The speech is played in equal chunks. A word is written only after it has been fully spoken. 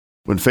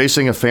When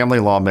facing a family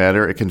law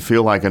matter, it can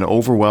feel like an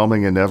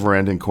overwhelming and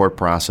never-ending court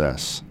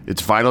process.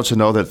 It's vital to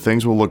know that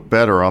things will look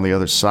better on the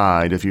other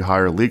side if you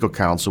hire legal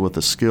counsel with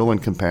the skill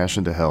and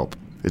compassion to help.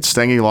 At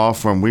Stange Law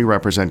Firm, we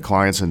represent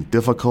clients in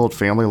difficult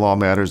family law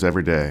matters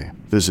every day.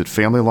 Visit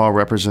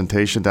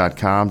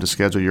FamilyLawRepresentation.com to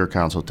schedule your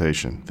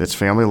consultation. That's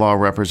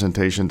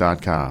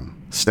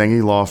FamilyLawRepresentation.com.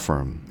 Stange Law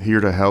Firm, here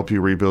to help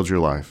you rebuild your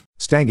life.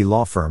 Stange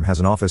Law Firm has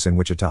an office in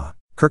Wichita.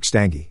 Kirk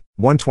Stange,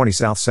 120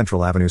 South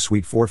Central Avenue,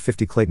 Suite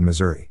 450, Clayton,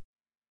 Missouri.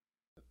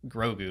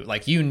 Grogu.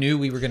 Like, you knew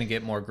we were going to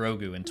get more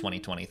Grogu in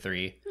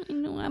 2023. I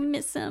know, I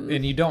miss him.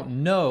 And you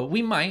don't know.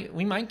 We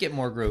might get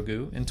more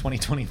Grogu in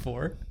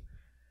 2024.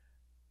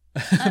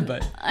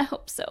 But I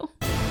hope so.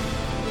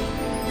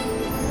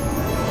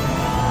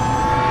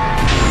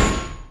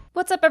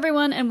 What's up,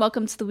 everyone, and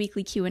welcome to the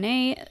weekly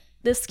Q&A.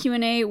 This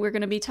Q&A, we're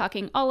going to be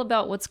talking all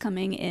about what's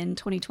coming in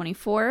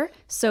 2024.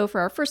 So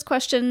for our first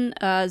question,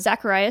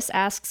 Zacharias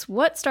asks,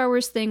 what Star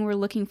Wars thing we're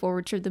looking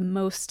forward to the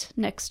most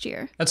next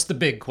year? that's the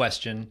big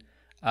question.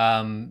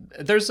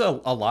 There's a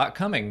lot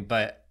coming,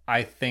 but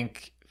I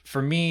think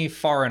for me,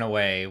 far and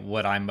away,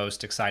 what I'm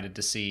most excited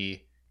to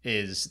see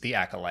is The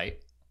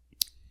Acolyte.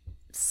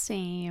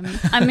 Same.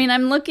 I mean,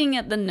 I'm looking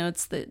at the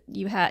notes that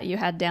you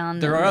had down.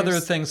 There are other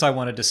things I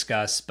want to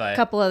discuss, but a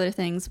couple other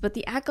things, but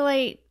The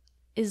Acolyte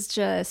is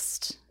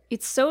just,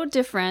 it's so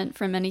different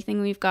from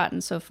anything we've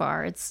gotten so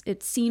far.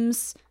 It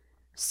seems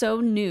so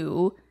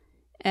new,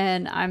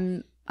 and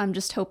I'm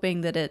just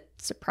hoping that it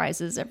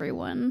surprises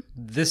everyone.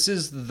 This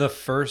is the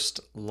first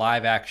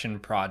live action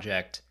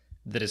project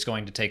that is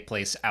going to take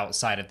place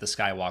outside of the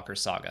Skywalker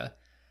saga.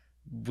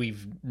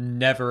 We've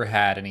never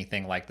had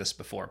anything like this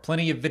before.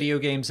 Plenty of video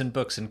games and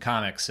books and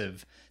comics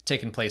have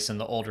taken place in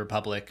the Old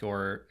Republic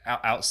or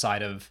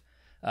outside of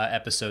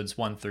episodes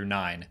 1 through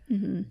 9.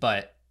 Mm-hmm.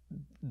 But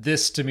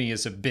this, to me,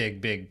 is a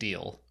big, big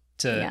deal.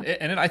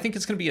 And I think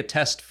it's going to be a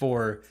test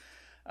for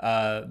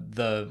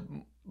the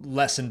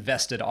less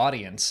invested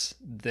audience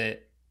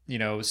that, you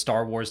know,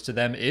 Star Wars to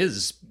them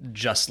is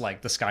just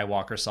like the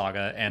Skywalker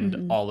saga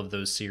and all of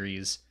those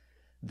series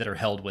that are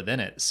held within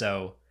it.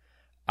 So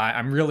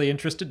I'm really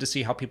interested to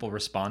see how people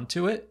respond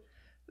to it.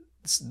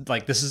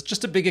 Like, this is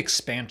just a big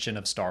expansion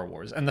of Star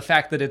Wars. And the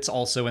fact that it's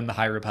also in the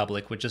High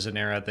Republic, which is an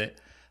era that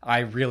I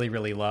really,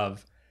 really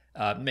love,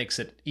 makes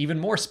it even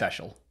more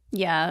special.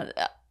 Yeah,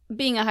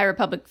 being a High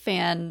Republic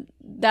fan,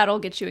 that'll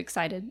get you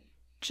excited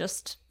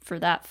just for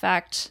that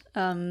fact.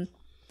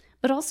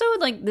 But also,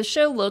 like, the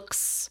show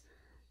looks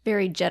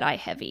very Jedi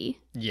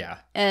heavy. Yeah.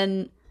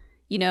 And,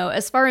 you know,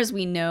 as far as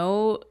we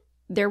know,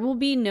 there will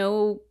be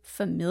no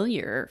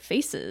familiar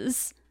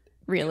faces,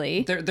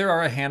 really. There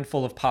are a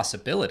handful of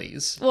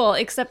possibilities. Well,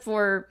 except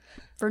for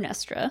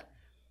Nestra.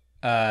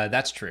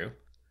 That's true.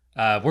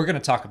 We're going to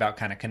talk about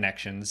kind of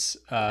connections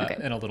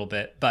Okay. in a little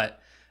bit, but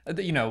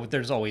you know,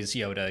 there's always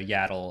Yoda,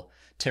 Yaddle,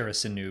 Terra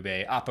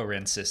Sinube,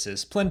 Aporensis,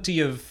 is plenty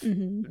of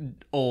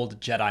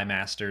old Jedi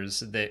masters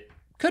that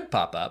could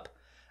pop up.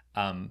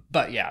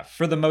 But yeah,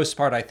 for the most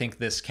part, I think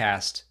this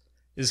cast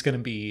is going to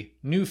be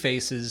new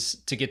faces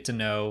to get to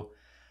know.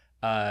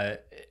 I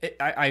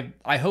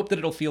hope that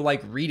it'll feel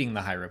like reading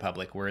the High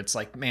Republic, where it's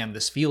like, man,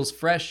 this feels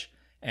fresh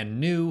and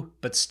new,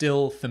 but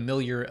still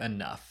familiar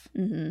enough.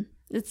 Mm-hmm.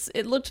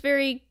 It looked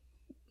very,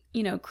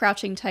 you know,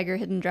 Crouching Tiger,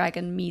 Hidden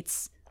Dragon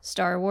meets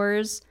Star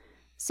Wars.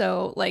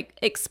 So, like,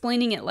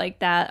 explaining it like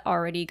that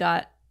already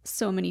got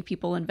so many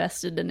people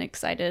invested and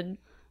excited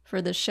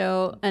for the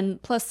show.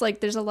 And plus,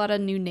 like, there's a lot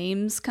of new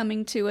names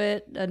coming to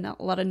it, and a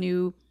lot of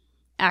new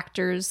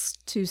actors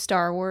to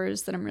Star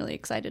Wars that I'm really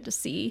excited to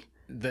see.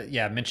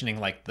 Mentioning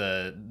like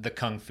the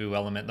kung fu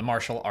element, the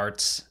martial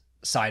arts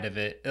side of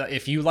it.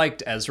 If you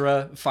liked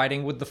Ezra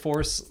fighting with the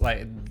Force,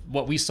 like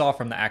what we saw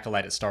from the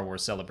Acolyte at Star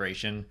Wars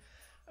Celebration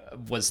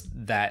was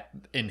that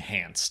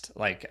enhanced.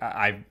 Like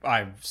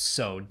I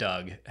so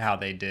dug how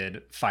they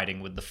did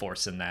fighting with the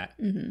Force in that.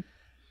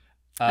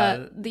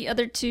 Mm-hmm. The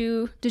other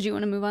two, did you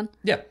want to move on?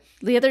 Yeah.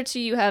 The other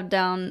two you have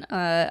down,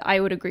 I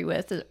would agree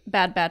with,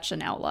 Bad Batch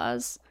and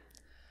Outlaws.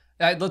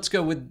 Let's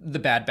go with the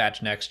Bad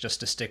Batch next, just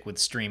to stick with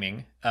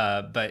streaming.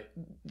 But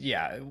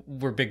yeah,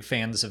 we're big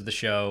fans of the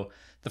show.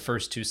 The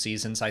first 2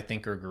 seasons, I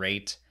think, are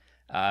great.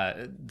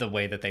 The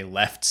way that they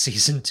left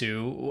season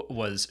 2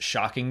 was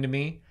shocking to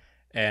me,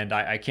 and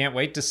I can't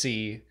wait to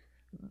see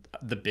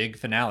the big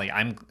finale.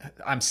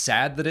 I'm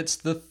sad that it's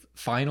the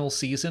final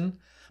season,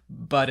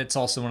 but it's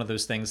also one of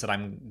those things that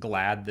I'm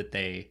glad that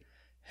they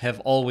have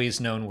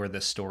always known where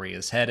this story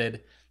is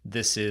headed.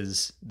 This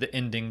is the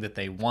ending that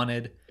they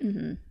wanted.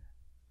 Mm-hmm.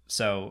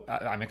 So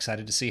I'm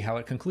excited to see how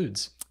it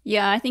concludes.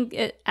 Yeah, I think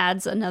it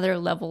adds another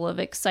level of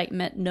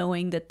excitement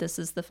knowing that this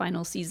is the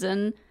final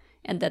season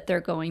and that they're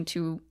going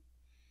to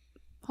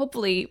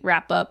hopefully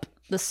wrap up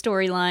the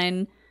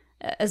storyline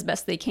as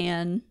best they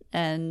can.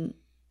 And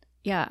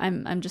yeah,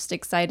 I'm just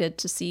excited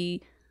to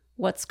see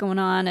what's going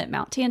on at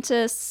Mount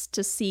Tantus,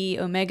 to see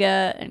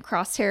Omega and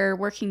Crosshair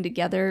working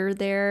together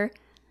there.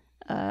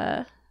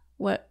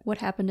 What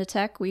happened to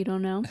Tech? We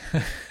don't know.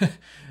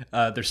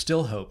 There's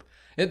still hope.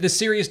 The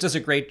series does a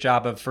great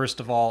job of, first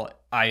of all,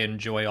 I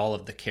enjoy all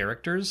of the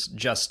characters.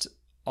 Just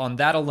on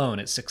that alone,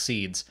 it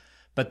succeeds.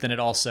 But then it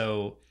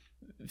also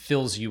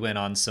fills you in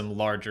on some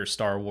larger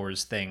Star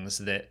Wars things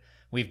that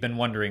we've been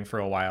wondering for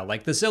a while,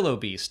 like the Zillo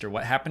Beast, or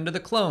what happened to the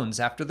clones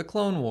after the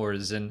Clone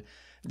Wars. And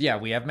yeah,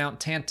 we have Mount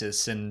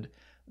Tantus and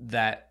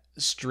that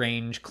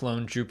strange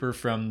clone trooper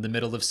from the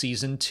middle of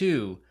season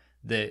 2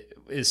 that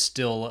is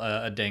still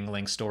a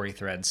dangling story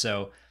thread.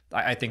 So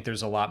I think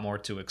there's a lot more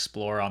to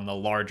explore on the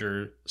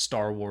larger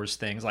Star Wars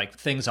things, like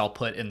things I'll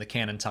put in the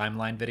canon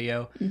timeline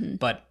video,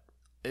 but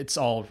it's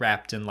all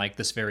wrapped in like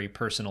this very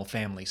personal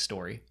family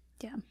story.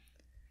 Yeah.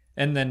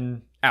 And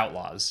then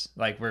Outlaws,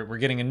 like we're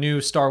getting a new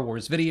Star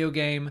Wars video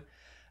game.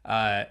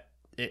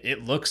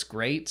 It looks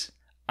great.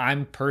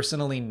 I'm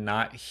personally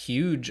not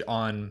huge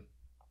on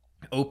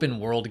open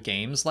world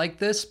games like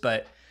this,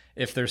 but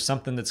if there's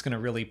something that's going to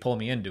really pull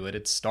me into it,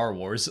 it's Star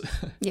Wars.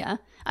 Yeah.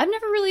 I've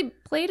never really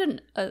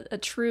played a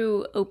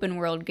true open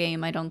world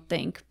game, I don't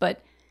think,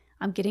 but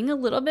I'm getting a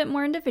little bit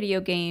more into video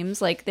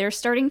games. Like, they're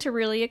starting to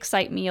really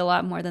excite me a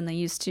lot more than they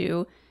used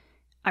to.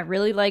 I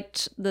really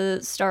liked the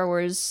Star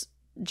Wars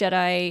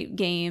Jedi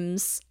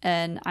games,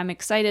 and I'm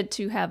excited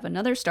to have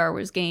another Star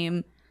Wars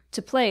game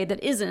to play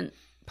that isn't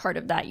part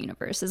of that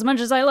universe. As much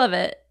as I love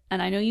it,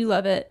 and I know you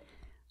love it,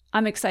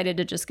 I'm excited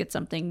to just get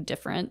something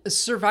different.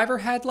 Survivor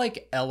had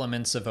like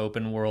elements of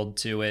open world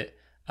to it,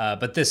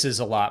 but this is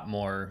a lot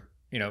more,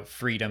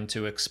 freedom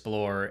to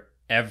explore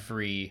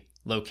every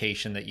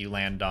location that you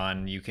land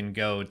on. You can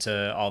go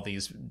to all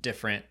these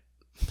different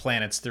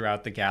planets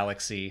throughout the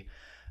galaxy.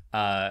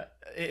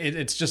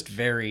 It's just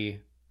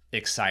very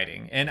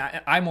exciting. And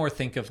I more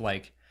think of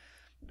like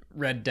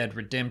Red Dead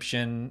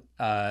Redemption,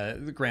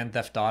 Grand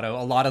Theft Auto.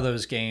 A lot of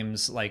those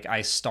games, like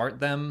I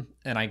start them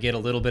and I get a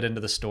little bit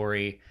into the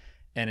story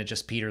and it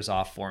just peters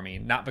off for me.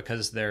 Not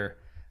because they're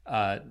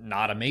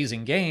not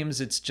amazing games.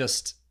 It's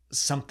just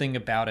something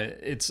about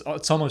it. It's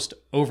almost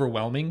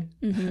overwhelming.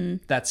 Mm-hmm.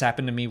 That's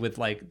happened to me with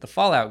like the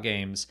Fallout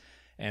games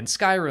and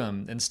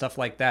Skyrim and stuff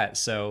like that.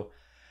 So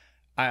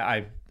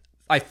I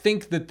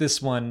think that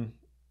this one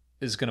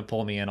is going to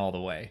pull me in all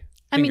the way.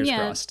 Fingers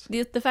crossed.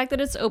 The fact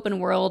that it's open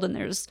world and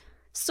there's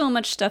so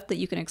much stuff that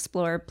you can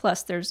explore,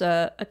 plus there's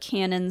a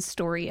canon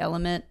story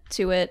element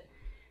to it,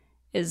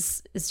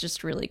 is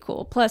just really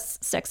cool. Plus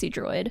sexy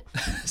droid.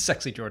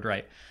 Sexy droid,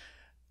 right.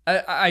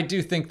 I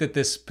do think that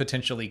this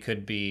potentially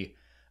could be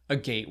a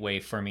gateway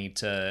for me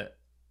to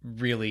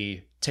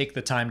really take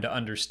the time to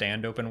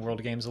understand open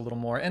world games a little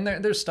more. And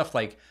there's stuff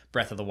like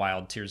Breath of the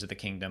Wild, Tears of the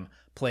Kingdom,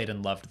 played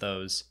and loved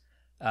those.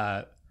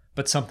 But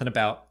something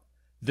about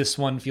this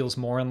one feels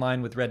more in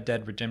line with Red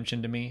Dead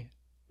Redemption to me.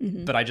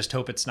 Mm-hmm. But I just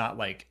hope it's not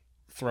like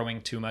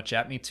throwing too much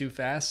at me too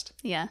fast.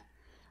 Yeah.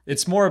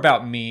 It's more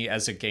about me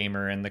as a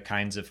gamer and the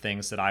kinds of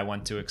things that I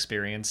want to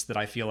experience that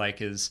I feel like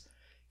has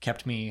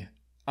kept me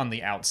on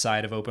the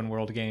outside of open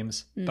world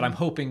games. But I'm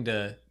hoping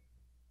to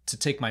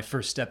take my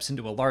first steps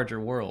into a larger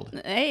world.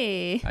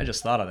 Hey. I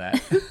just thought of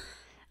that.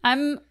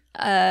 I'm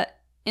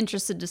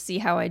interested to see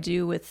how I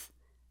do with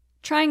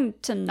trying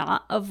to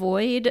not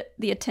avoid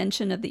the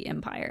attention of the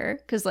Empire.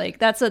 Because, like,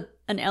 that's an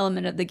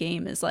element of the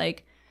game is,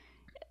 like,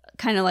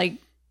 kind of like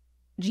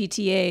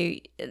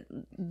GTA.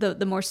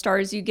 The more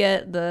stars you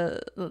get,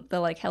 the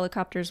like,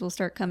 helicopters will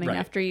start coming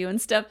after you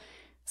and stuff.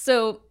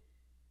 So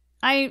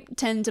I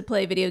tend to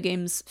play video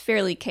games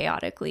fairly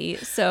chaotically.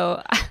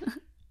 So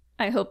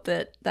I hope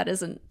that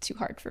isn't too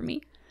hard for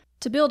me.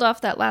 To build off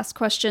that last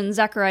question,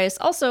 Zacharias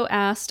also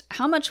asked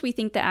how much we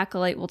think the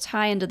Acolyte will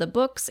tie into the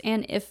books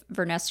and if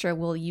Vernestra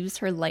will use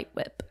her light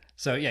whip.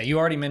 So yeah, you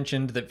already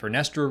mentioned that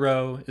Vernestra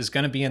Rwoh is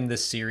going to be in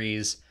this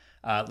series.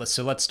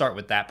 So let's start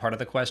with that part of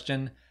the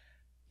question.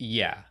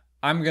 Yeah,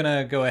 I'm going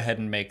to go ahead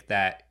and make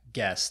that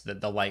guess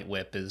that the light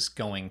whip is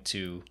going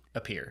to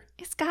appear.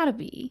 It's gotta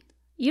be.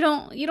 You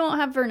don't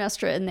have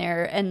Vernestra in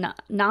there and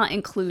not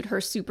include her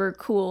super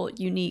cool,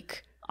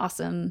 unique,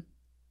 awesome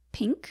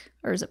pink,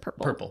 or is it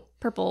purple?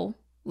 Purple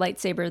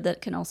lightsaber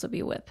that can also be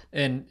a whip.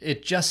 And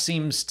it just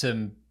seems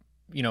to,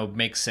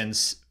 make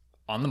sense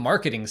on the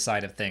marketing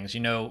side of things.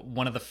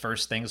 One of the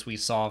first things we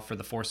saw for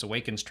the Force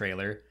Awakens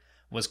trailer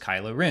was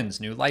Kylo Ren's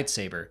new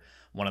lightsaber.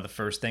 One of the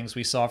first things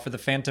we saw for the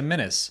Phantom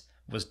Menace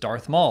was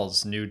Darth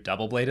Maul's new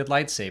double-bladed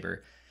lightsaber.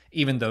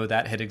 Even though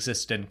that had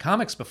existed in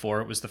comics before,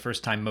 it was the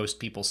first time most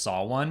people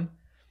saw one.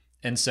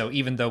 And so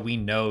even though we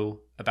know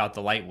about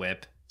the light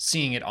whip,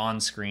 seeing it on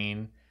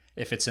screen,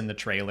 if it's in the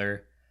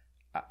trailer,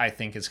 I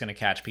think it's going to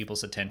catch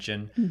people's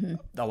attention. Mm-hmm.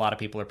 A lot of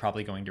people are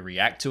probably going to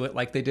react to it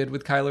like they did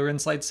with Kylo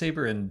Ren's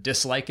lightsaber and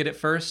dislike it at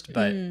first,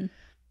 but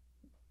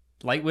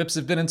light whips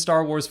have been in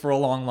Star Wars for a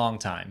long, long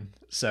time.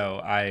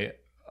 So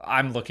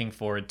I'm looking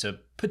forward to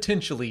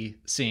potentially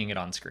seeing it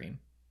on screen.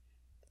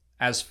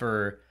 As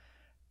for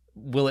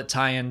will it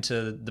tie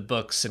into the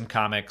books and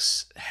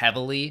comics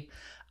heavily,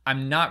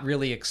 I'm not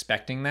really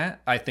expecting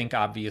that. I think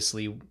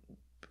obviously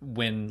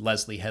when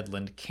Leslie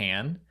Headland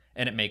can,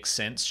 and it makes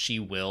sense, she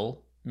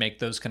will make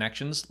those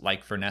connections,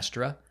 like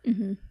Vernestra.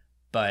 Mm-hmm.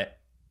 But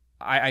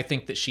I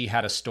think that she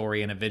had a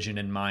story and a vision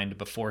in mind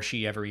before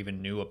she ever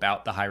even knew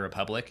about the High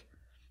Republic.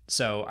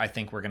 So I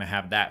think we're going to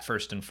have that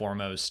first and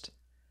foremost,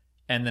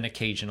 and then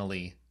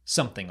occasionally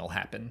something will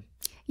happen.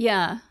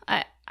 Yeah,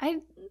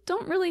 I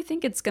don't really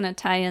think it's going to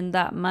tie in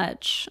that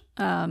much,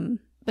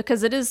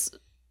 because it is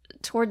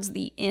towards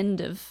the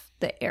end of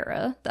the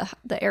era,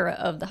 the era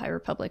of the High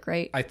Republic,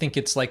 right? I think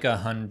it's like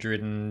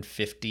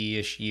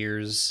 150-ish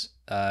years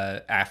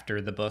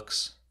after the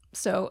books.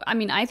 So, I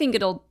mean, I think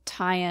it'll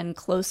tie in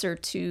closer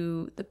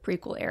to the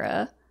prequel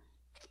era,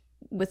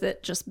 with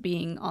it just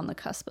being on the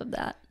cusp of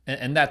that.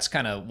 And that's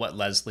kind of what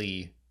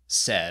Leslie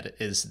said,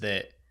 is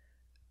that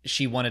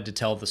she wanted to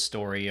tell the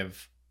story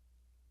of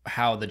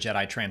how the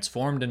Jedi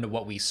transformed into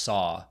what we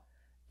saw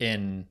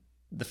in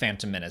The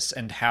Phantom Menace,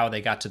 and how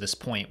they got to this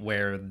point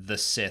where the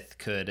Sith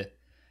could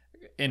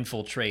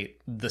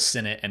infiltrate the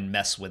Senate and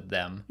mess with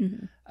them.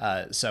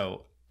 Mm-hmm.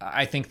 So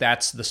I think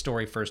that's the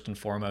story first and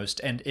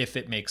foremost. And if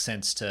it makes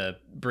sense to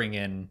bring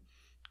in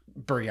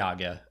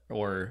Buryaga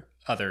or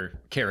other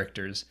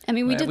characters. I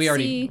mean, we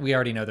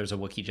already know there's a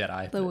Wookiee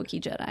Jedi. The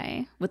Wookiee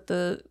Jedi with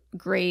the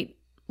great,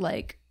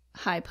 like,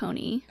 high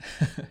pony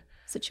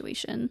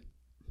situation.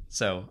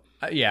 So,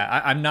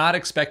 yeah, I'm not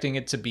expecting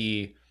it to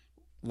be,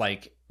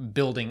 like,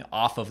 building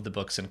off of the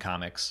books and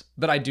comics,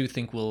 but I do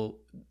think we'll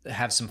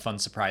have some fun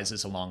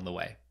surprises along the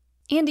way.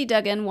 Andy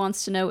Duggan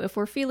wants to know if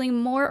we're feeling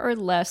more or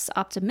less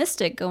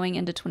optimistic going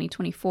into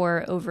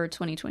 2024 over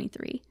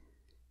 2023.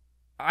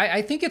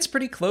 I think it's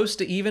pretty close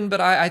to even, but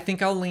I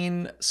think I'll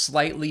lean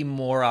slightly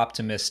more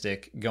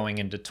optimistic going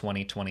into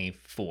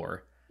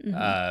 2024,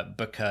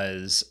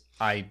 because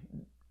I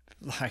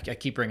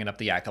keep bringing up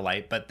the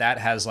Acolyte, but that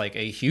has like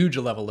a huge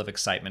level of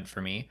excitement for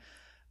me.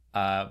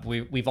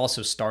 We've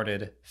also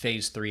started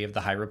Phase 3 of the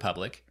High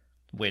Republic,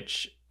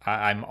 which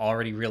I'm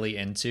already really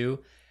into,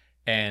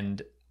 and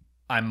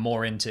I'm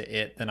more into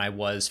it than I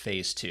was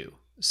Phase 2.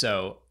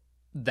 So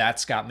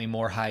that's got me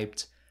more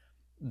hyped.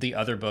 The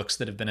other books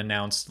that have been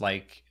announced,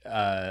 like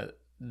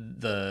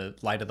the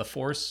Light of the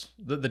Force,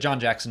 the John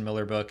Jackson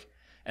Miller book,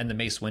 and the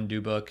Mace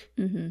Windu book,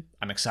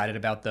 I'm excited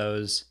about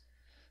those.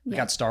 We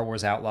got Star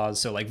Wars Outlaws,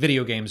 so like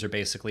video games are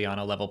basically on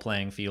a level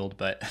playing field,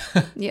 but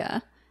yeah.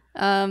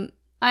 I'm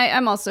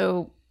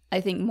also, I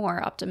think,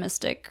 more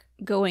optimistic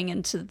going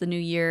into the new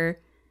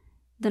year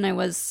than I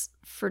was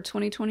for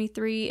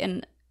 2023.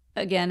 And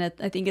again,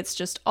 I think it's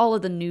just all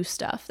of the new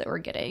stuff that we're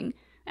getting.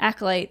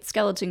 Acolyte,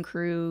 Skeleton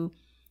Crew,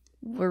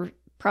 we're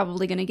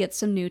probably going to get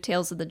some new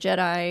Tales of the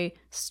Jedi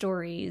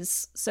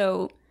stories.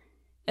 So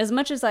as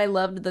much as I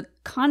loved the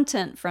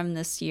content from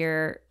this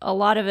year, a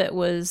lot of it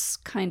was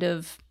kind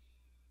of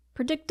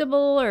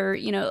predictable, or,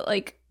 you know,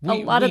 like a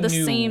lot of the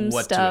same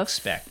what stuff. To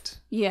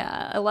expect.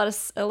 Yeah, a lot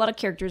of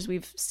characters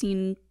we've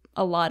seen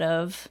a lot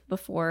of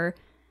before.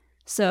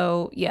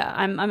 So yeah,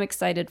 I'm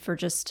excited for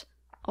just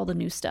all the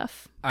new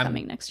stuff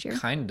coming next year. I'm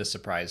kind of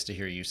surprised to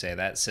hear you say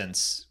that,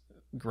 since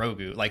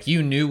Grogu, like,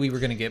 you knew we were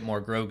going to get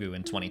more Grogu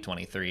in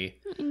 2023.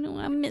 I know,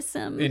 I miss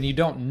him. And you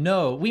don't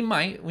know, we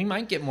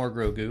might get more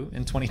Grogu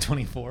in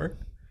 2024.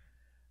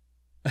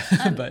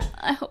 But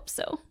I hope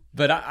so.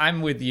 But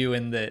I'm with you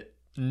in that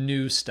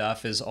new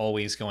stuff is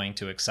always going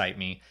to excite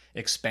me.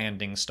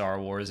 Expanding Star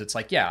Wars, it's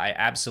like, yeah, I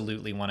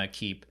absolutely want to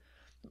keep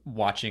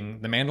watching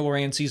The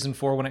Mandalorian Season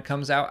 4 when it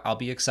comes out. I'll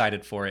be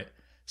excited for it.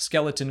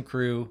 Skeleton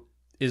Crew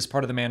is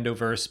part of the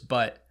Mandoverse,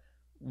 but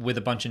with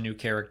a bunch of new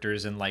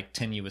characters and like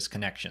tenuous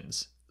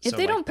connections. If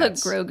they don't put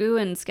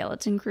Grogu in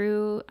Skeleton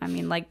Crew, I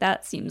mean, like,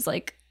 that seems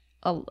like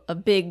a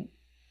big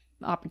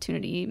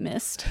opportunity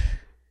missed.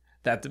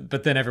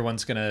 But then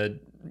everyone's gonna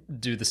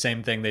do the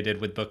same thing they did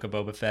with Book of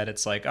Boba Fett.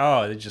 It's like,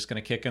 oh, they're just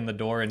gonna kick in the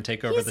door and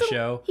take over the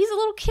show. He's a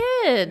little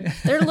kid.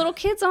 There are little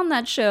kids on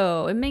that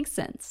show. It makes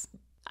sense.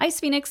 Ice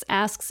Phoenix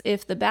asks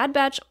if The Bad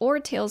Batch or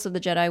Tales of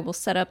the Jedi will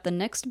set up the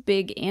next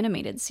big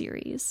animated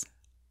series.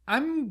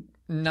 I'm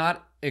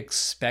not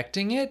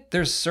expecting it.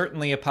 There's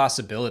certainly a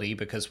possibility,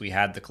 because we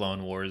had the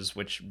Clone Wars,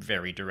 which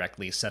very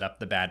directly set up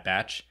the Bad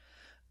Batch.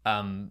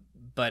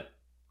 But,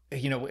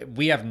 you know,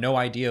 we have no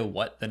idea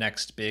what the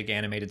next big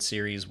animated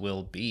series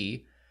will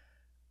be.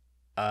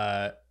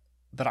 But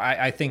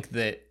I think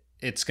that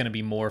it's going to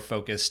be more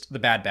focused, the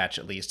Bad Batch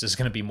at least, is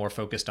going to be more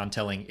focused on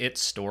telling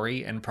its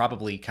story and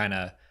probably kind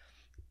of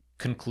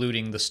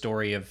concluding the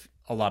story of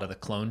a lot of the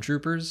clone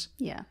troopers.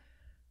 Yeah.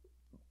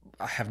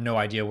 I have no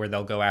idea where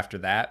they'll go after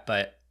that,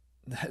 but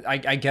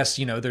I guess,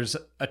 you know, there's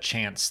a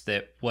chance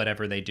that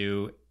whatever they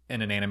do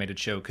in an animated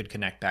show could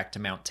connect back to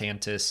Mount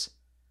Tantus.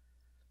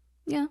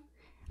 Yeah.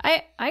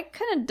 I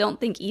kind of don't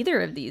think either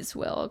of these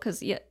will,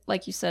 because, yeah,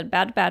 like you said,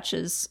 Bad Batch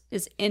is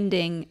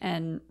ending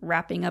and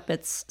wrapping up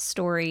its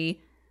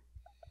story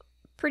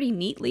pretty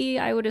neatly,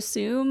 I would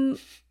assume,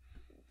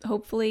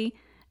 hopefully.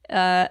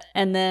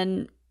 And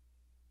then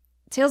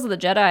Tales of the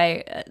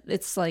Jedi,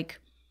 it's like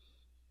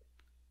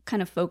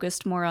kind of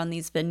focused more on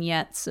these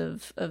vignettes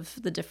of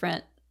the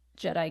different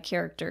Jedi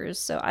characters.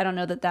 So I don't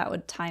know that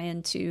would tie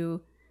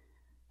into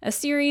a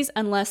series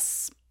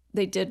unless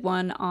they did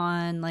one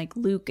on like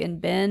Luke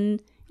and Ben,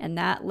 and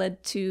that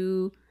led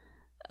to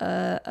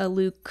a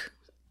Luke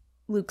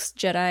Luke's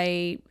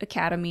Jedi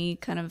Academy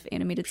kind of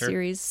animated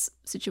series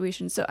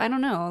situation. So I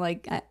don't know.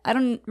 Like, I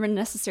don't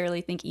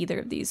necessarily think either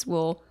of these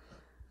will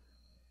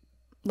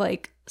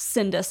like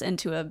send us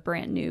into a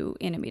brand new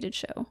animated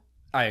show.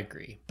 I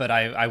agree, but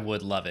I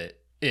would love it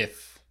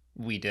if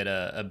we did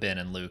a Ben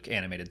and Luke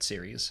animated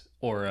series,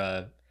 or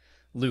a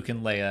Luke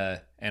and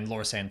Leia and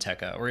Lor San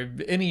Tekka, or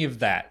any of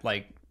that.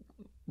 Like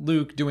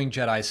Luke doing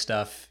Jedi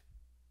stuff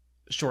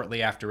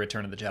shortly after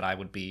Return of the Jedi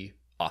would be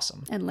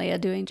awesome. And Leia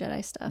doing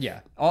Jedi stuff.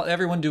 Yeah,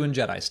 everyone doing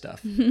Jedi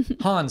stuff.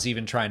 Han's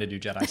even trying to do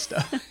Jedi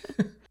stuff.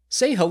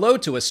 Say hello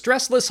to a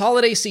stressless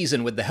holiday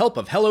season with the help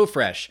of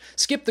HelloFresh.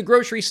 Skip the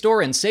grocery store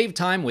and save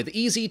time with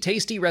easy,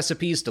 tasty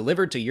recipes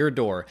delivered to your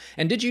door.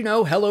 And did you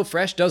know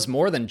HelloFresh does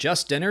more than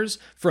just dinners?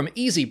 From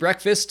easy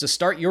breakfasts to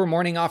start your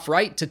morning off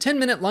right, to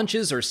 10-minute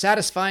lunches or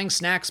satisfying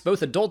snacks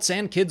both adults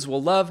and kids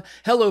will love,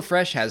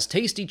 HelloFresh has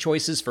tasty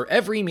choices for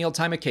every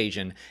mealtime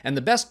occasion. And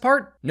the best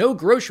part? No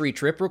grocery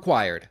trip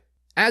required.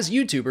 As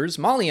YouTubers,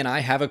 Molly and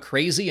I have a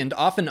crazy and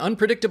often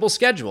unpredictable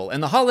schedule,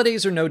 and the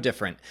holidays are no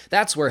different.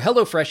 That's where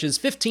HelloFresh's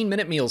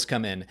 15-minute meals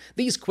come in.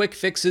 These quick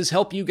fixes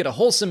help you get a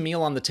wholesome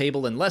meal on the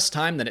table in less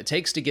time than it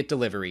takes to get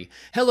delivery.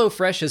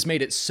 HelloFresh has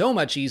made it so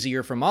much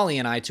easier for Molly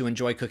and I to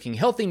enjoy cooking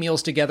healthy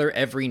meals together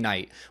every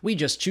night. We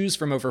just choose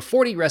from over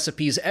 40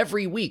 recipes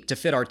every week to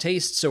fit our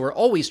tastes, so we're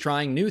always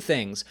trying new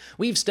things.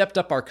 We've stepped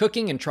up our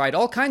cooking and tried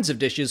all kinds of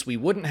dishes we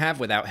wouldn't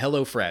have without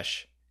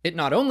HelloFresh. It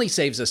not only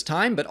saves us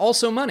time, but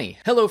also money.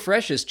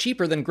 HelloFresh is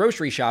cheaper than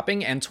grocery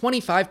shopping and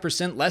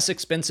 25% less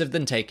expensive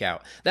than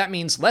takeout. That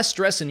means less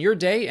stress in your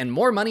day and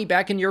more money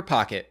back in your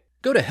pocket.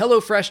 Go to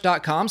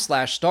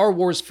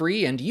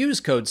HelloFresh.com/StarWarsFree and use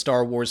code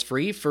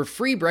StarWarsFree for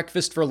free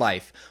breakfast for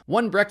life.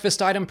 One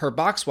breakfast item per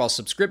box while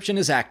subscription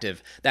is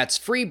active. That's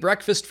free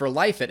breakfast for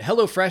life at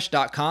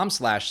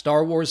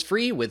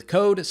HelloFresh.com/StarWarsFree with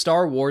code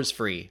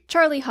StarWarsFree.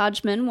 Charlie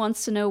Hodgman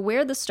wants to know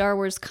where the Star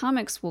Wars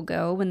comics will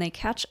go when they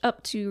catch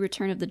up to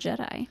Return of the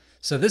Jedi.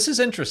 So this is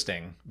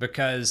interesting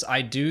because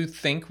I do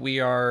think we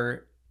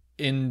are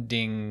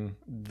ending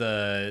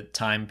the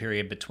time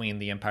period between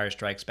The Empire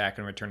Strikes Back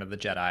and Return of the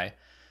Jedi.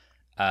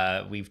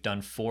 We've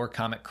done 4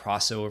 comic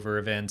crossover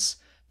events.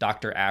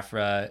 Dr.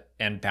 Aphra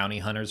and Bounty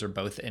Hunters are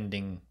both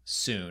ending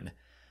soon.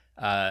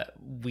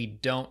 We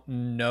don't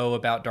know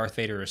about Darth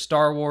Vader or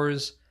Star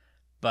Wars,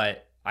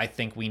 but I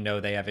think we know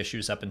they have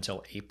issues up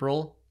until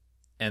April.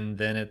 And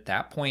then at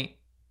that point,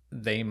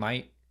 they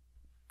might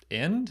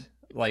end.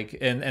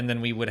 And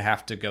then we would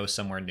have to go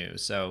somewhere new.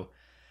 So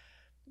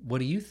what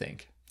do you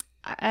think?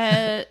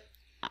 I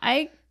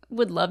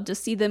would love to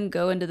see them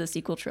go into the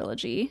sequel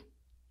trilogy.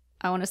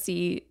 I want to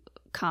see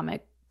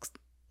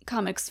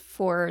comics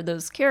for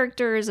those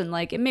characters, and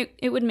like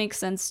it would make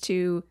sense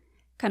to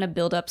kind of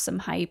build up some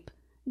hype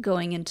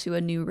going into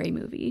a new Rey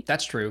movie.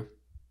 That's true.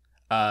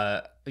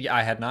 Yeah,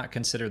 I had not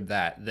considered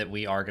that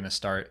we are going to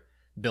start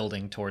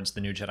building towards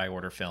the new Jedi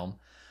Order film.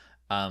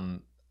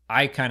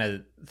 I kind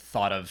of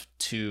thought of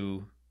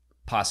 2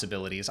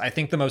 possibilities. I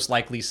think the most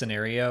likely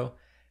scenario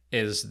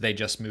is they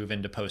just move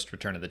into post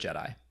Return of the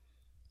Jedi.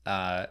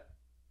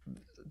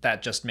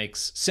 That just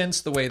makes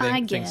sense the way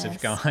things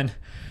have gone.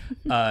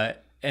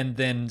 And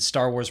then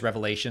Star Wars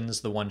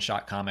Revelations, the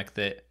one-shot comic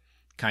that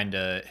kind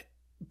of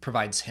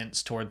provides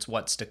hints towards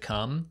what's to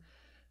come.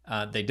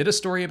 They did a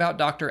story about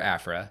Dr.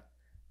 Aphra,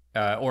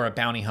 or a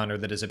bounty hunter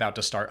that is about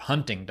to start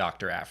hunting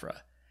Dr.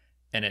 Aphra.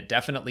 And it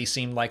definitely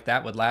seemed like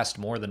that would last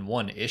more than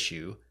 1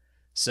 issue.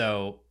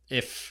 So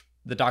if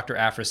the Dr.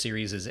 Aphra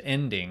series is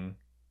ending,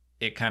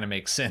 it kind of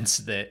makes sense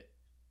that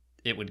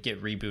it would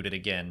get rebooted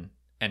again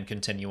and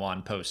continue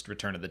on post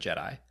Return of the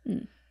Jedi.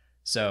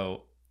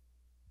 So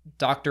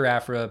Dr.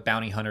 Aphra,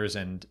 Bounty Hunters,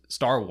 and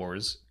Star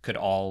Wars could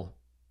all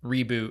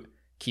reboot,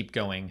 keep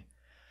going.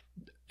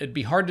 It'd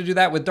be hard to do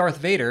that with Darth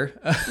Vader,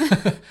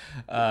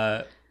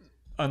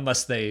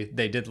 unless they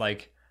did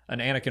like an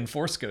Anakin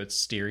Force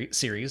Ghosts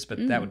series,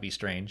 but that would be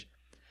strange.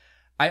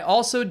 I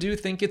also do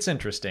think it's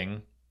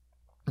interesting,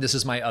 this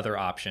is my other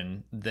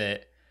option,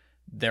 that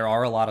there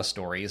are a lot of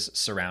stories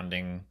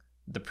surrounding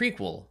the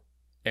prequel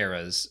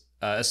eras,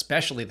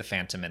 especially The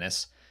Phantom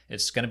Menace.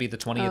 It's going to be the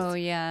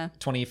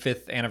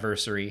 25th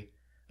anniversary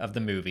of the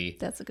movie.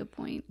 That's a good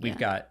point. We've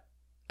got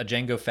a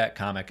Jango Fett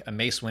comic, a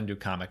Mace Windu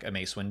comic, a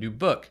Mace Windu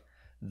book,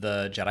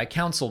 the Jedi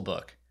Council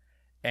book,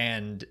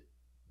 and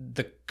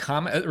the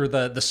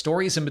the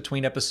stories in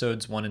between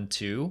episodes 1 and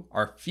 2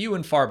 are few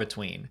and far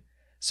between.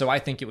 So I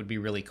think it would be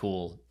really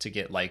cool to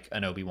get like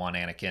an Obi-Wan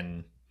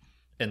Anakin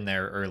in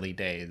their early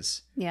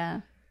days.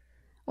 Yeah.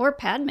 Or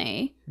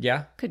Padme.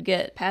 Yeah. Could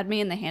get Padme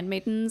and the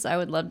Handmaidens. I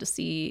would love to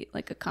see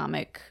like a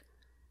comic.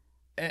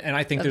 And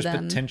I think there's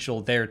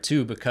potential there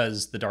too,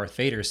 because the Darth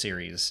Vader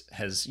series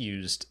has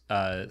used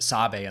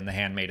Sabe and the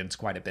Handmaidens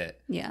quite a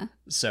bit. Yeah.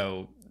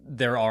 So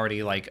they're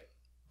already like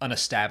an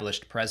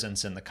established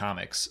presence in the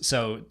comics.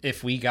 So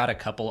if we got a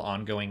couple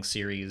ongoing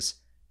series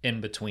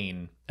in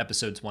between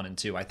episodes 1 and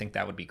 2, I think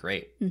that would be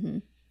great. Mm-hmm.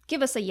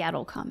 Give us a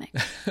Yaddle comic.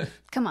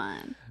 Come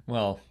on.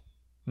 Well,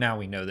 now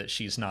we know that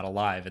she's not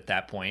alive at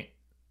that point.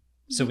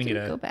 So we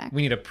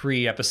need a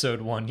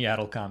pre-episode 1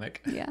 Yaddle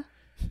comic. Yeah.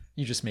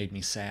 You just made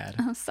me sad.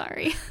 Oh,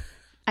 sorry.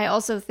 I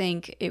also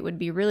think it would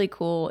be really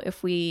cool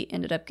if we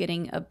ended up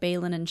getting a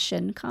Baylan and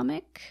Shin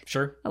comic.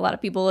 Sure. A lot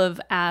of people have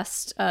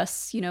asked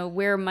us,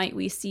 where might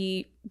we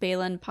see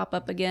Baylan pop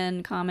up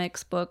again,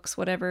 comics, books,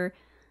 whatever,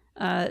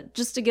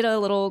 just to get a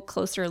little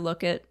closer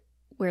look at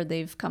where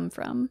they've come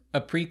from.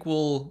 A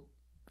prequel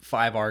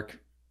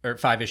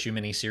 5-issue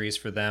miniseries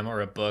for them,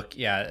 or a book.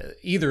 Yeah,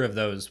 either of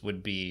those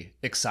would be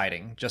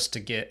exciting, just to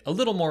get a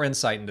little more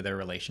insight into their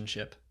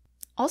relationship.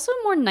 Also,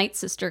 more Night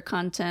Sister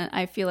content,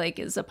 I feel like,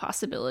 is a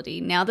possibility.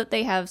 Now that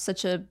they have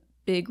such a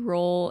big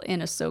role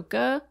in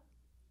Ahsoka,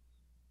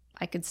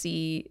 I could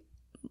see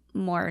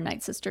more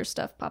Night Sister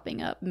stuff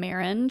popping up.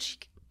 Marin,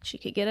 she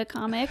could get a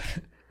comic.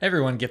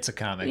 Everyone gets a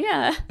comic.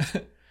 Yeah.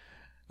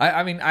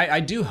 I mean, I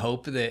do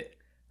hope that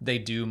they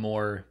do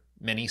more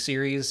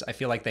miniseries. I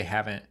feel like they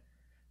haven't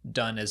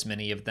done as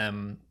many of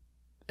them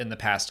in the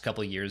past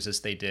couple of years as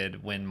they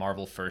did when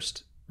Marvel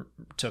first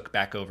took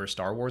back over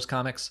Star Wars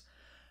comics.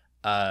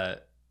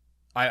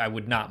 I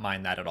would not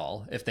mind that at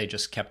all if they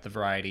just kept the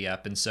variety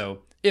up. And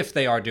so if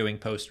they are doing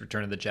post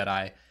Return of the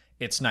Jedi,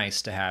 it's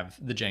nice to have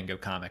the Jango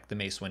comic, the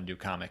Mace Windu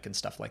comic, and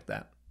stuff like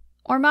that.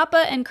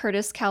 Ormappa and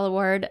Curtis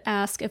Callaward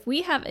ask if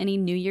we have any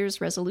New Year's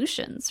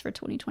resolutions for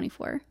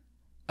 2024.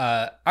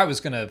 I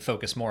was going to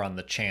focus more on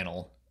the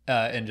channel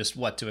and just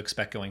what to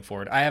expect going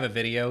forward. I have a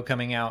video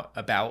coming out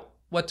about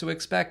what to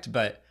expect,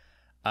 but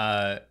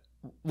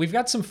we've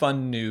got some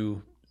fun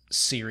new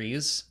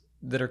series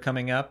that are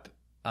coming up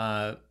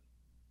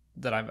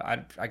that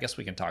I guess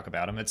we can talk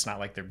about them. It's not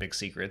like they're big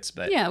secrets,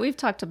 but yeah, we've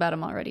talked about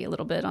them already a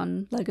little bit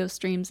on Lego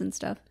streams and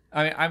stuff.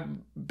 I mean,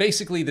 I'm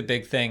basically, the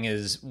big thing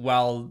is,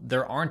 while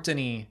there aren't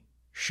any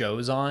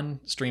shows on,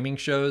 streaming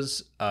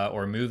shows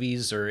or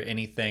movies or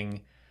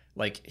anything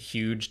like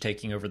huge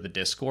taking over the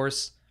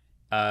discourse,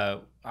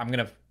 I'm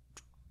gonna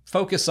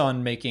focus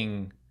on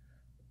making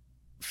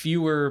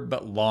fewer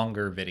but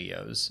longer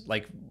videos,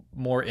 like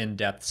more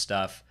in-depth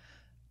stuff.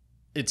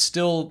 It's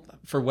still,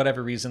 for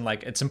whatever reason,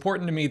 like, it's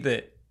important to me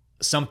that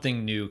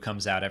something new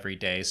comes out every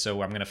day,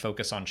 so I'm going to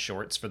focus on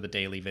shorts for the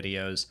daily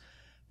videos,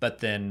 but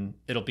then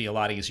it'll be a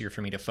lot easier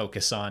for me to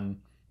focus on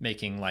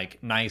making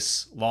like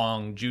nice,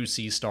 long,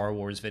 juicy Star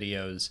Wars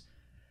videos.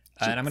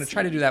 And I'm going to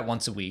try to do that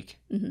once a week.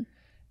 Mm-hmm.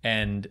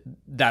 And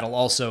that'll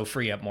also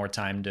free up more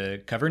time to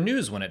cover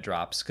news when it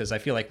drops, because I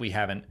feel like we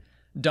haven't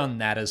done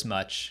that as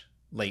much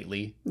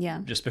lately.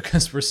 Yeah. Just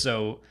because we're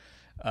so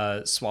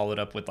swallowed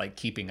up with like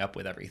keeping up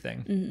with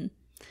everything.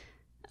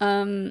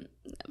 Mm-hmm.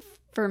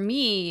 For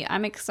me,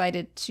 I'm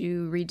excited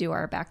to redo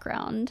our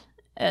background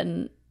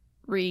and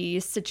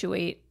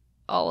resituate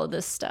all of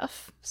this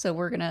stuff. So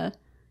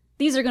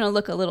these are gonna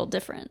look a little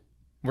different.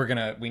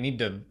 We need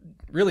to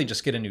really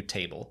just get a new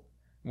table.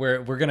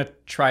 We're gonna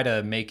try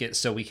to make it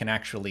so we can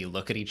actually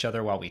look at each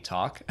other while we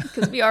talk,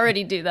 because we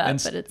already do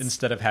that. But it's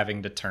instead of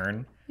having to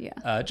turn.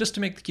 Yeah. Just to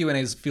make the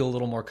Q&As feel a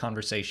little more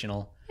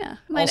conversational. Yeah.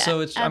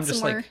 Also, I'm some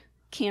just more like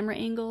camera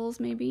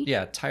angles, maybe.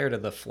 Yeah, tired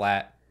of the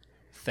flat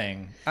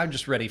thing. I'm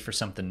just ready for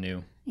something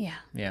new. Yeah.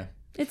 Yeah.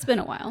 It's been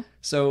a while.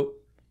 So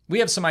we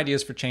have some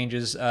ideas for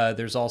changes.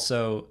 There's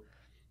also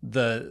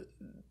the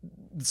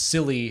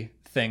silly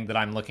thing that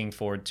I'm looking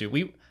forward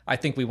to. I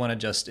think we want to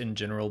just in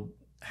general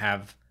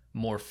have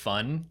more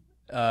fun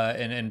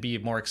and be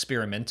more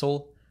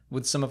experimental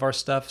with some of our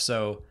stuff.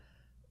 So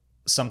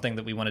something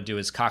that we want to do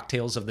is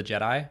Cocktails of the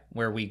Jedi,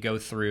 where we go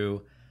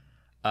through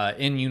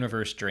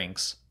in-universe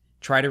drinks,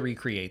 try to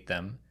recreate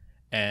them,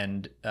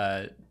 and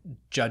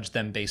judge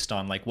them based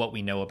on like what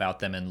we know about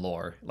them in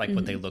lore, like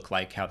what they look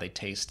like, how they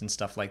taste, and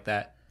stuff like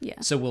that. Yeah.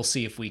 So we'll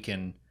see if we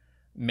can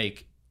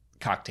make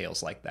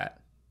cocktails like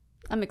that.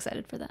 I'm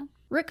excited for that.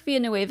 Rick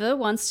Villanueva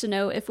wants to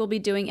know if we'll be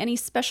doing any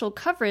special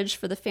coverage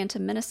for the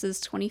Phantom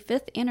Menace's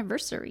 25th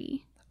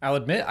anniversary. I'll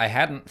admit I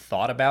hadn't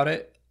thought about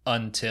it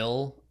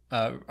until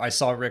I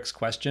saw Rick's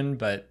question,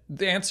 but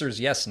the answer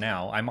is yes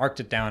now. I marked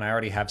it down. I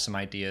already have some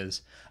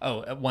ideas.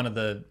 Oh, one of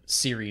the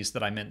series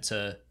that I meant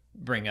to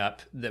bring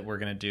up that we're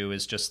going to do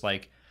is just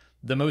like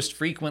the most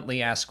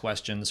frequently asked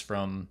questions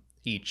from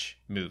each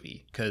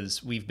movie,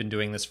 because we've been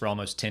doing this for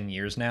almost 10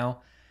 years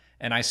now,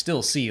 and I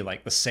still see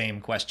like the same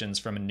questions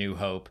from A New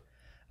Hope.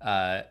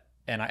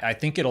 And I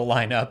think it'll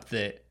line up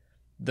that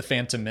the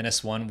Phantom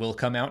Menace one will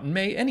come out in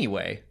May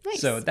anyway. Nice.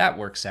 So that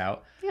works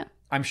out. Yeah.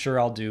 I'm sure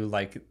I'll do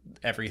like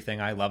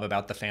everything I love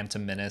about the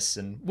Phantom Menace,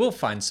 and we'll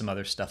find some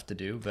other stuff to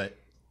do, but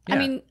yeah. I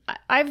mean,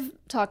 I've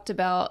talked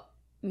about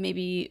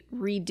maybe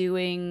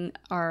redoing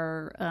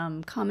our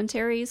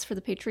commentaries for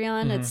the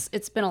Patreon. Mm-hmm.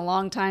 It's been a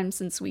long time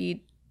since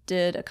we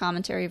did a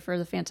commentary for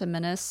the Phantom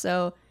Menace,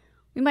 so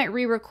we might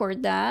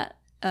re-record that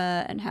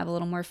and have a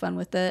little more fun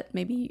with it.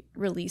 Maybe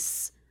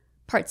release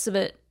parts of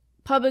it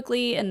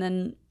publicly and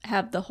then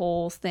have the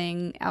whole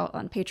thing out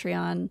on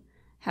Patreon,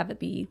 have it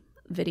be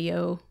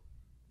video.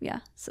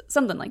 Yeah, so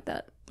something like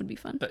that would be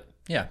fun. But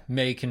yeah,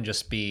 May can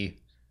just be,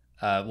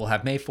 we'll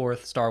have May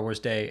 4th, Star Wars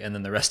Day, and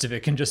then the rest of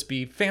it can just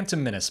be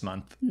Phantom Menace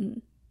month.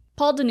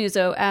 Paul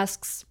Denuzzo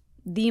asks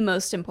the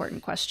most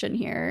important question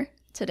here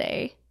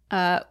today.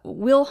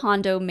 Will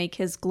Hondo make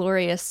his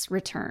glorious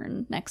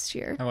return next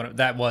year?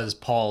 That was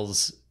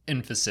Paul's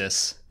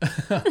emphasis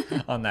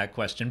on that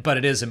question, but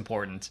it is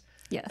important.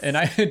 Yes. And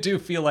I do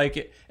feel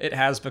like it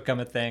has become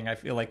a thing. I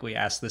feel like we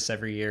ask this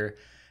every year.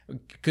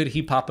 Could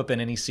he pop up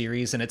in any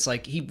series? And it's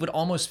like he would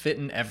almost fit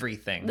in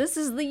everything. This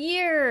is the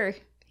year.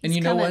 And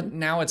you know what?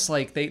 Now it's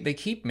like they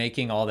keep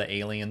making all the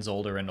aliens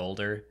older and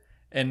older.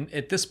 And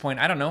at this point,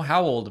 I don't know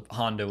how old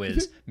Hondo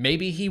is.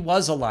 Maybe he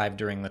was alive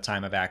during the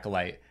time of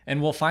Acolyte.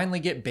 And we'll finally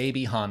get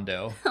baby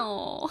Hondo.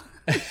 Oh.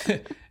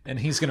 And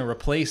he's going to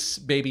replace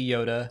baby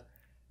Yoda.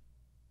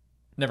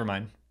 Never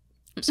mind.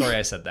 Sorry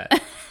I said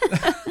that.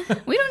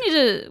 We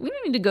don't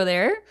need to go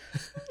there.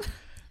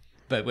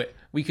 But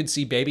we could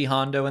see baby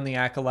Hondo in the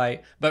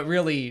Acolyte. But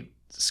really,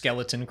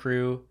 Skeleton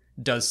Crew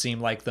does seem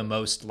like the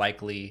most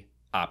likely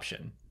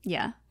option.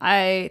 Yeah,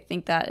 I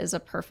think that is a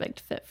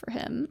perfect fit for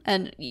him.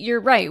 And you're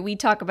right. We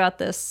talk about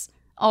this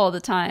all the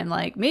time.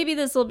 Like, maybe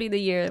this will be the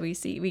year that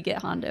we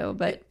get Hondo.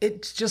 But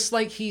it's just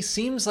like he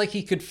seems like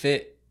he could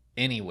fit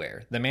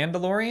anywhere. The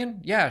Mandalorian?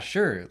 Yeah,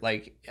 sure.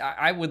 Like,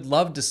 I would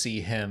love to see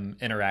him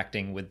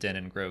interacting with Din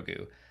and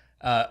Grogu.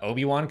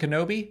 Obi-Wan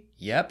Kenobi?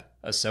 Yep.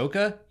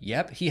 Ahsoka?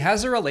 Yep. He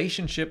has a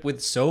relationship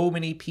with so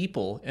many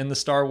people in the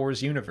Star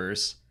Wars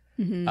universe.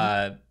 Mm-hmm.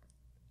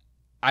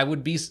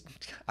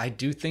 I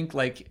do think,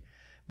 like,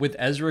 with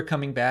Ezra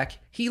coming back,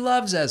 he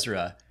loves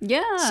Ezra.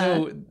 Yeah.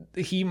 So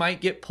he might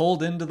get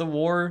pulled into the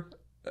war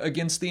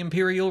against the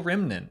Imperial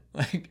Remnant.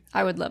 Like,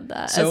 I would love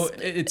that. So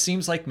it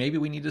seems like maybe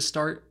we need to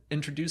start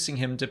introducing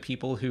him to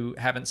people who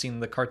haven't seen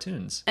the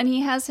cartoons. And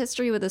he has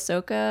history with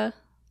Ahsoka.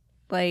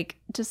 Like,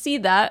 to see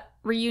that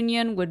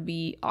reunion would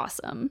be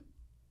awesome.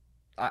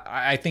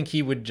 I think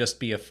he would just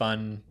be a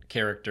fun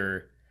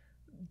character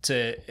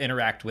to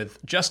interact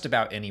with just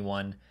about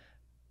anyone.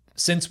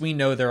 Since we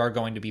know there are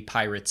going to be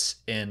pirates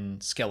in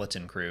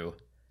Skeleton Crew,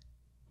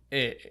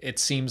 it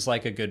seems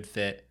like a good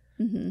fit.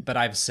 Mm-hmm. But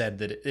I've said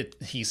that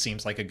he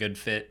seems like a good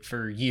fit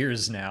for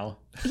years now.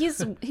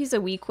 He's a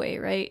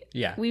Weequay, right?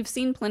 Yeah. We've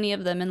seen plenty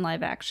of them in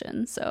live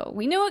action, so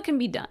we know it can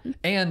be done.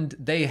 And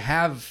they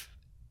have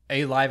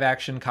a live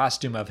action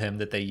costume of him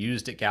that they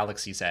used at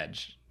Galaxy's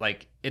Edge.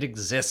 Like, it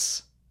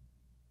exists.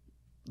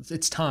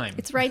 It's time.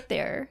 It's right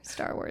there,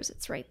 Star Wars.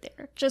 It's right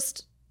there.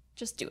 Just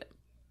do it.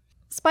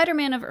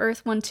 Spider-Man of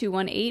Earth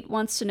 1218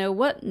 wants to know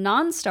what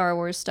non-Star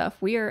Wars stuff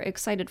we are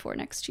excited for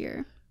next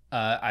year.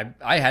 I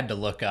had to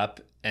look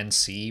up and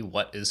see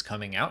what is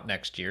coming out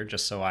next year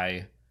just so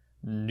I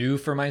knew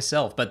for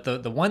myself. But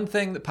the one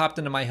thing that popped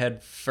into my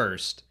head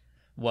first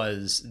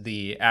was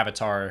the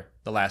Avatar: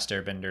 The Last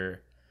Airbender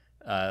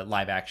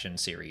live action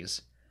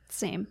series.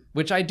 Same.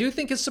 Which I do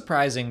think is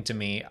surprising to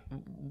me.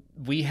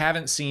 We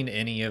haven't seen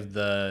any of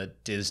the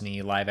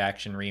Disney live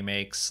action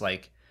remakes.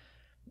 Like,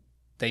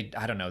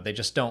 I don't know, they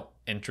just don't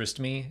interest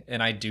me.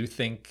 And I do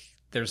think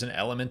there's an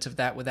element of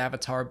that with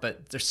Avatar,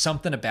 but there's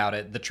something about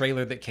it. The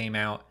trailer that came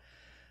out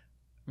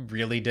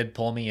really did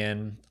pull me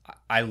in.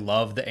 I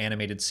love the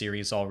animated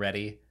series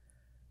already.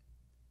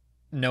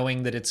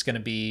 Knowing that it's going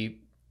to be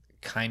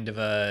kind of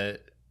a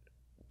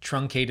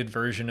truncated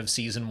version of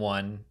season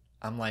 1,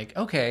 I'm like,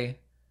 okay,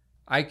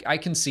 I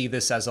can see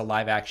this as a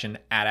live action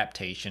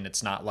adaptation.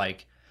 It's not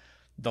like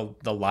the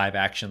live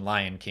action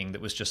Lion King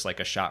that was just like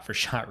a shot for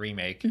shot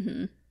remake.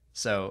 Mm-hmm.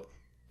 So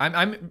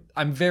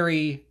I'm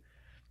very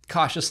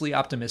cautiously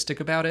optimistic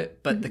about it,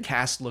 but mm-hmm. the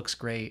cast looks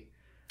great.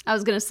 I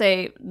was gonna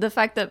say the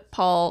fact that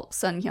Paul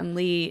Sun-Hyung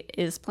Lee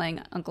is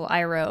playing Uncle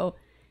Iroh,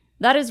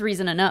 that is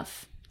reason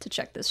enough to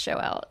check this show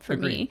out for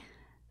Agreed.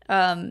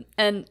 me.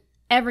 And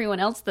everyone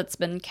else that's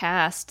been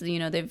cast, you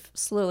know, they've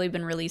slowly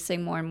been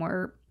releasing more and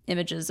more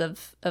images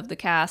of the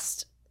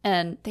cast,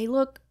 and they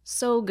look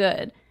so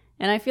good.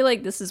 And I feel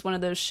like this is one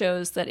of those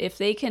shows that if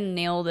they can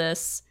nail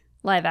this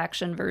live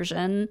action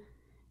version,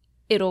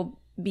 it'll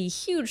be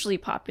hugely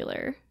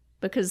popular,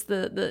 because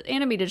the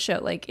animated show,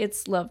 like,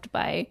 it's loved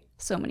by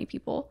so many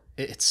people.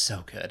 It's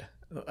so good.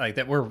 Like,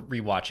 that we're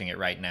rewatching it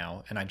right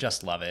now, and I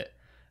just love it.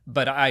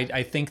 But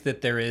I think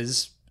that there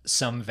is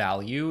some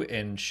value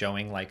in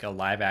showing like a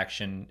live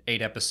action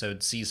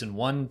 8-episode season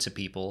 1 to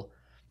people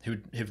who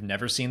have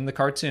never seen the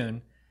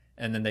cartoon,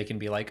 and then they can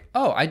be like,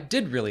 oh, I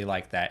did really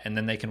like that, and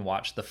then they can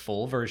watch the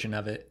full version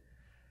of it.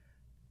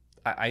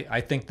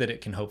 I think that it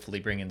can hopefully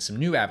bring in some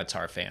new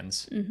Avatar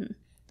fans.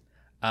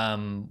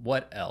 Mm-hmm.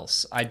 What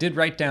else? I did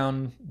write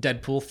down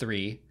Deadpool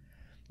 3.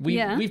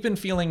 We've been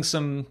feeling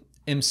some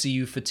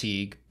MCU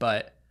fatigue,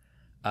 but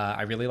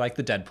I really like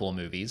the Deadpool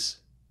movies,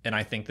 and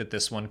I think that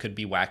this one could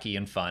be wacky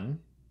and fun.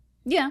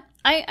 Yeah,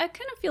 I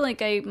kind of feel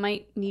like I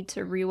might need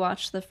to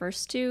rewatch the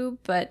first 2,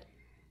 but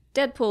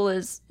Deadpool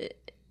has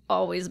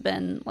always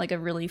been like a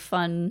really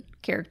fun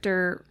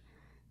character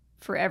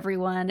for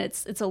everyone.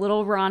 It's a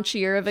little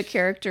raunchier of a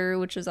character,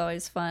 which is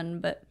always fun,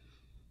 but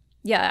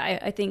yeah,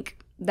 I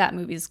think that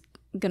movie's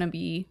gonna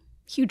be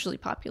hugely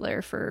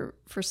popular for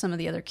some of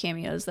the other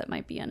cameos that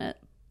might be in it.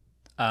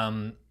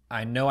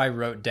 I know I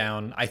wrote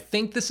down, I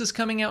think this is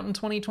coming out in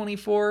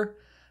 2024,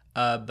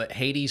 but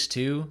Hades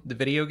 2, the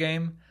video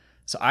game.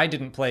 So I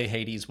didn't play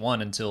Hades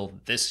 1 until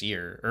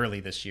early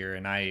this year,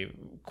 and I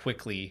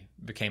quickly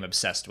became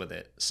obsessed with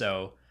it.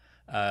 So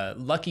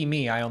lucky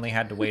me, I only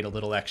had to wait a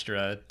little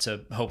extra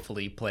to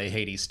hopefully play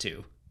Hades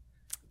 2.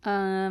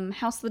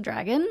 House of the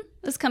Dragon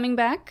is coming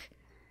back.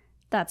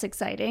 That's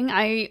exciting.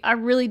 I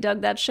really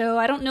dug that show.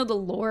 I don't know the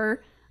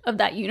lore of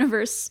that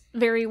universe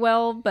very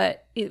well,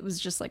 but it was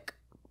just like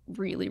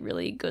really,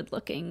 really good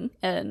looking,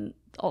 and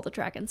all the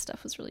dragon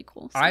stuff was really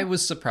cool. So. I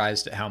was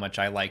surprised at how much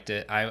I liked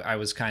it. I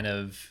was kind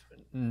of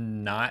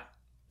not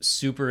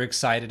super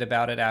excited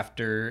about it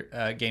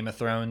after Game of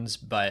Thrones,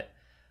 but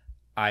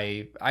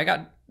I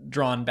got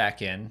drawn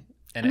back in,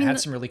 and it had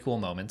some really cool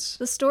moments.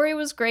 The story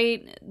was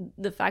great.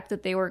 The fact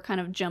that they were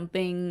kind of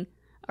jumping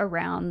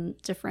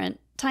around different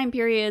time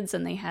periods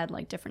and they had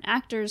like different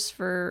actors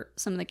for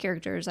some of the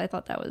characters, I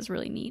thought that was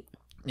really neat.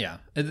 Yeah,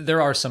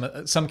 there are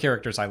some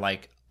characters I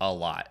like a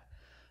lot,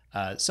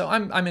 so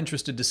I'm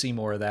interested to see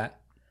more of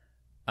that.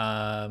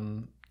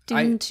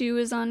 Dune 2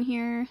 is on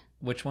here.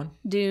 Which one?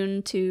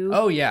 Dune 2.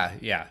 Oh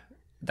yeah,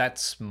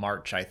 that's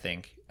March, I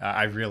think.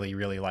 I really,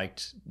 really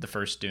liked the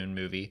first Dune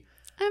movie.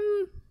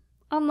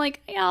 I'm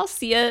like, yeah, I'll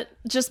see it,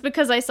 just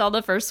because I saw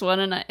the first one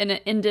and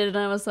it ended, and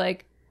I was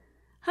like,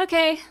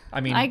 okay.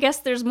 I mean, I guess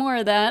there's more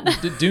of that.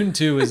 Dune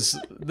 2 is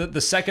the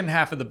second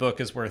half of the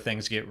book is where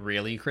things get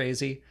really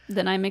crazy.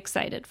 Then I'm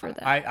excited for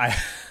that.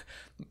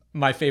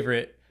 My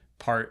favorite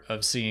part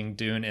of seeing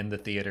Dune in the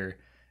theater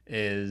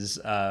is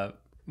a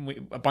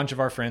bunch of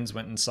our friends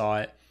went and saw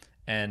it,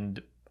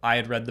 and I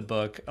had read the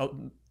book.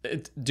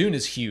 Dune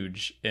is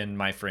huge in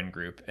my friend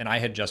group, and I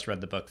had just read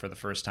the book for the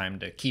first time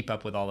to keep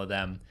up with all of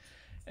them.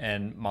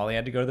 And Molly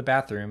had to go to the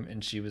bathroom,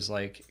 and she was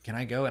like, "Can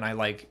I go?" And I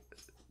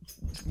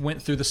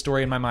went through the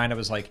story in my mind. I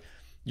was like,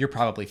 "You're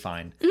probably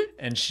fine."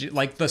 And she,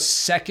 the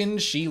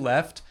second she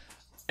left,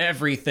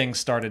 everything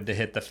started to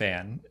hit the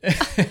fan.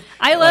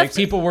 I left.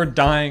 People were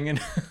dying,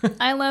 and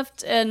I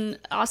left, and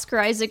Oscar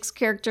Isaac's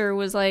character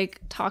was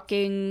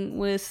talking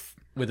with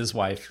his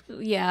wife.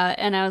 Yeah,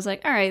 and I was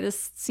like, all right,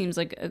 this seems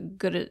like a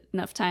good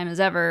enough time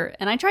as ever.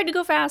 And I tried to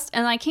go fast,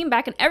 and I came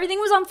back, and everything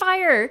was on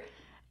fire.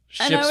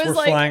 Ships were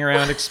flying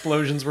around,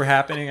 explosions were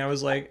happening. I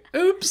was like,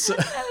 oops. I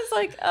was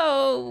like,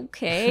 oh,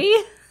 okay.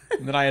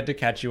 And then I had to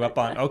catch you up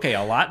on, okay,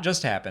 a lot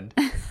just happened.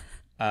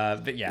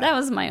 But yeah. That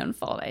was my own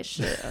fault. I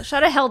should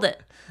have held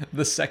it.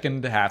 The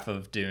second half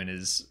of Dune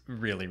is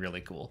really,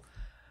 really cool.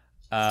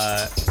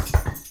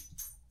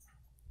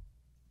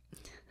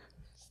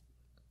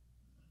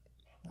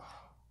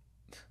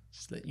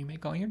 Just let you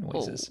make all your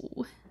noises.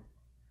 Oh.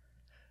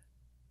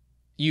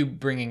 You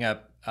bringing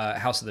up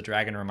House of the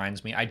Dragon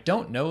reminds me, I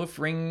don't know if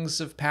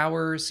Rings of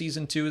Power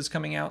Season 2 is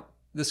coming out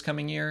this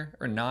coming year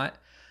or not.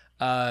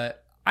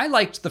 I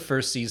liked the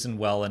first season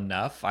well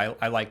enough.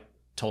 I like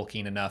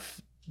Tolkien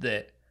enough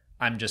that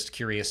I'm just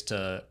curious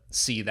to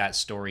see that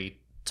story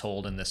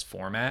told in this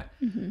format.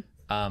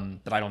 Mm-hmm.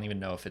 But I don't even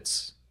know if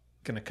it's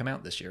going to come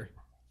out this year.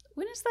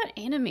 When is that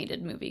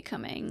animated movie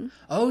coming?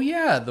 Oh,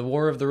 yeah. The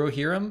War of the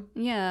Rohirrim?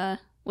 Yeah.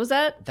 Was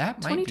that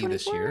That might be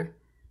this year.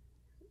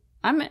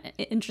 I'm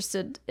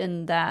interested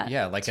in that.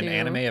 Yeah, like too. An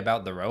anime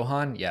about the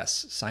Rohan?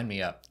 Yes, sign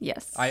me up.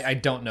 Yes. I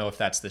don't know if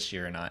that's this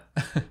year or not.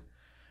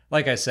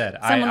 Like I said,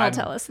 someone will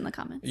tell us in the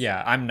comments.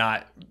 Yeah, I'm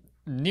not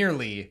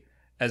nearly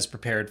as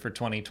prepared for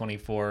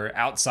 2024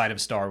 outside of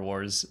Star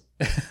Wars.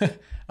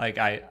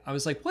 I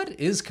was like, what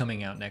is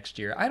coming out next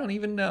year? I don't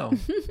even know.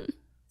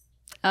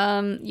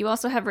 You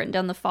also have written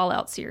down the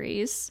Fallout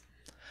series.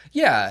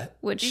 Yeah.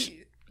 Which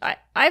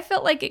I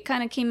felt like it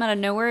kind of came out of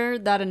nowhere,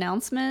 that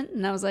announcement,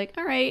 and I was like,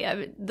 all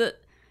right,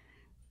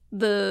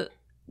 the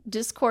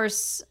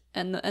discourse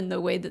and the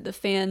way that the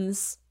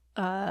fans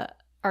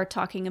are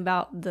talking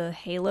about the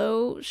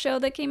Halo show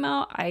that came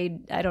out, I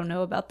don't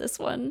know about this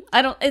one.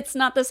 It's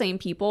not the same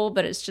people,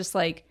 but it's just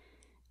like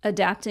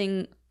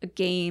adapting a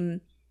game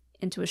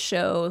into a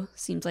show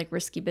seems like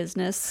risky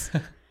business.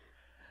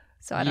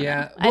 So I don't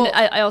know. Well,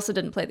 I also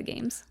didn't play the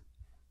games.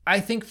 I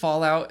think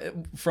Fallout,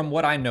 from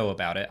what I know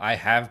about it, I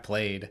have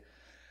played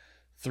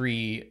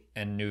 3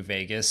 and New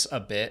Vegas a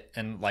bit,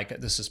 and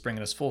this is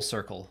bringing us full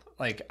circle.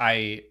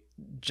 I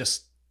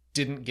just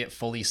didn't get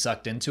fully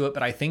sucked into it,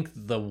 but I think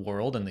the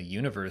world and the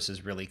universe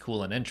is really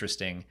cool and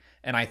interesting,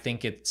 and I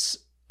think it's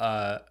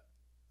a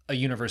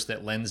universe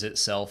that lends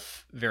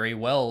itself very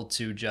well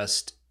to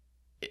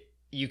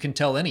you can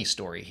tell any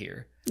story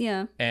here.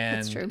 Yeah, and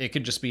that's true. It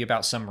could just be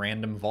about some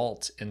random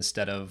vault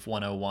instead of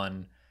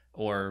 101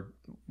 or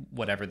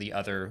whatever the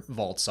other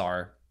vaults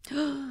are.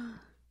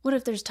 What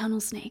if there's tunnel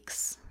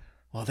snakes?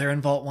 Well, they're in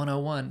Vault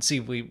 101.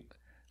 See,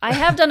 I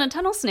have done a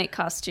tunnel snake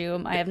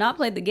costume. I have not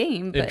played the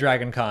game. But... At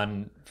Dragon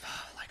Con,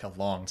 a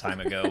long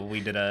time ago, we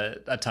did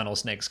a Tunnel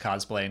Snakes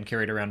cosplay and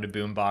carried around a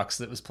boombox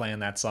that was playing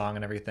that song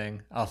and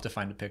everything. I'll have to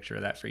find a picture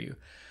of that for you.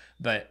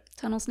 But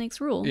Tunnel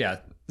Snakes rule. Yeah.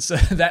 So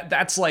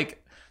that's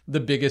the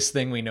biggest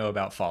thing we know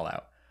about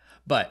Fallout.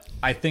 But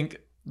I think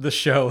the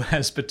show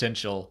has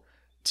potential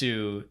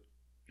to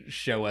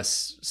show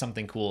us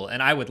something cool,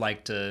 and I would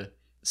like to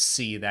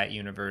see that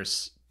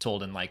universe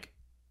told in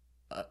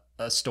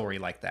a story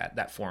like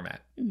that format.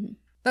 Mm-hmm.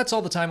 That's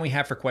all the time we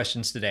have for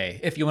questions today.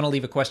 If you want to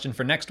leave a question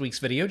for next week's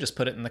video, just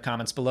put it in the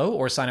comments below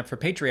or sign up for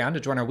Patreon to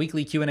join our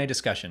weekly Q&A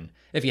discussion.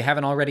 If you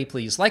haven't already,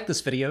 please like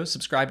this video,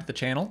 subscribe to the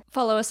channel.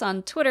 Follow us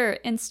on Twitter,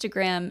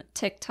 Instagram,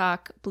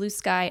 TikTok, Blue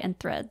Sky, and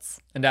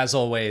Threads. And as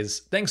always,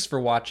 thanks for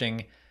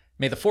watching.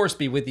 May the Force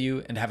be with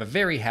you and have a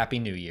very happy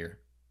new year.